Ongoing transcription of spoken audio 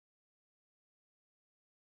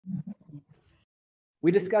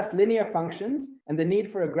We discussed linear functions and the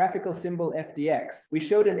need for a graphical symbol FDX. We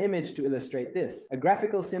showed an image to illustrate this. A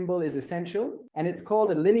graphical symbol is essential, and it's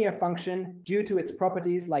called a linear function due to its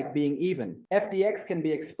properties like being even. FDX can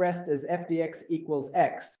be expressed as FDX equals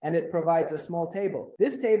X, and it provides a small table.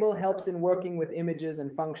 This table helps in working with images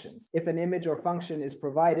and functions. If an image or function is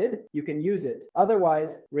provided, you can use it.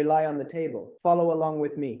 Otherwise, rely on the table. Follow along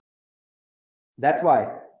with me. That's why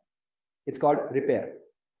it's called repair,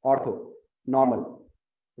 ortho, normal.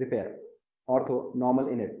 Repair, ortho, normal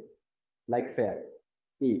in it, like fair,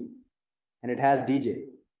 E, and it has DJ,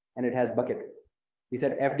 and it has bucket. We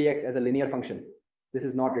said FDX as a linear function. This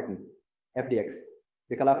is not written. FDX,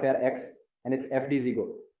 Vikala fair X, and it's FD zigo.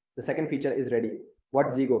 The second feature is ready. What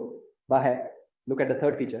zigo? Ba hai. Look at the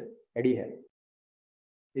third feature, ready hai.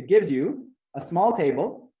 It gives you a small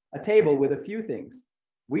table, a table with a few things.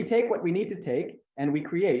 We take what we need to take, and we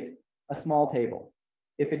create a small table.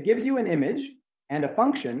 If it gives you an image and a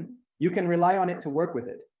function, you can rely on it to work with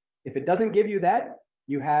it. If it doesn't give you that,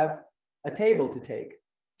 you have a table to take.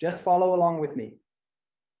 Just follow along with me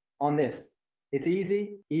on this. It's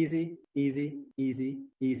easy, easy, easy, easy,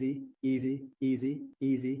 easy, easy, easy,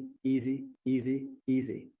 easy, easy, easy,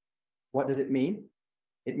 easy. What does it mean?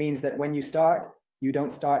 It means that when you start, you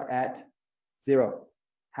don't start at 0.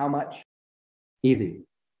 How much? Easy.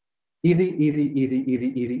 Easy, easy, easy,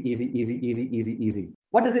 easy, easy, easy, easy, easy, easy, easy.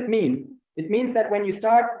 What does it mean? It means that when you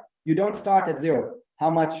start, you don't start at 0. How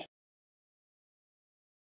much?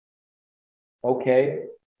 Okay,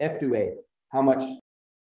 F to A. How much?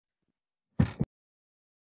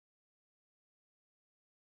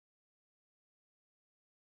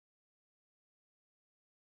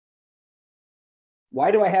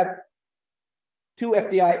 Why do I have 2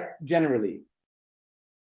 FDI generally?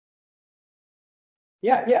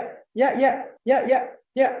 Yeah.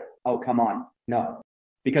 Oh, come on. No.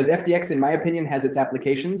 Because FDX, in my opinion, has its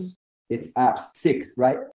applications. It's apps 6,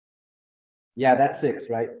 right? Yeah, that's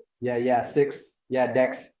 6, right? Yeah, 6. Yeah,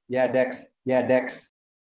 Dex. Yeah, Dex. Yeah, Dex.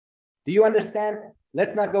 Do you understand?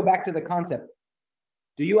 Let's not go back to the concept.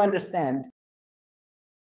 Do you understand?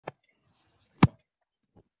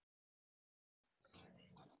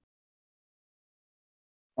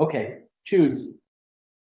 Okay, choose.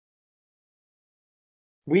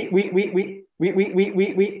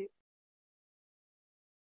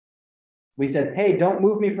 We said, hey, don't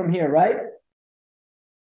move me from here, right?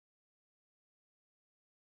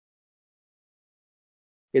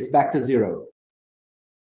 It's back to 0.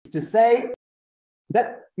 To say,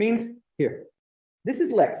 that means here. This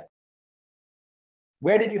is Lex.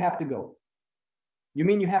 Where did you have to go? You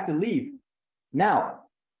mean you have to leave now,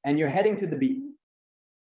 and you're heading to the beat.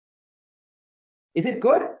 Is it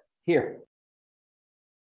good? Here.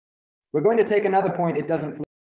 We're going to take another point. It doesn't flow.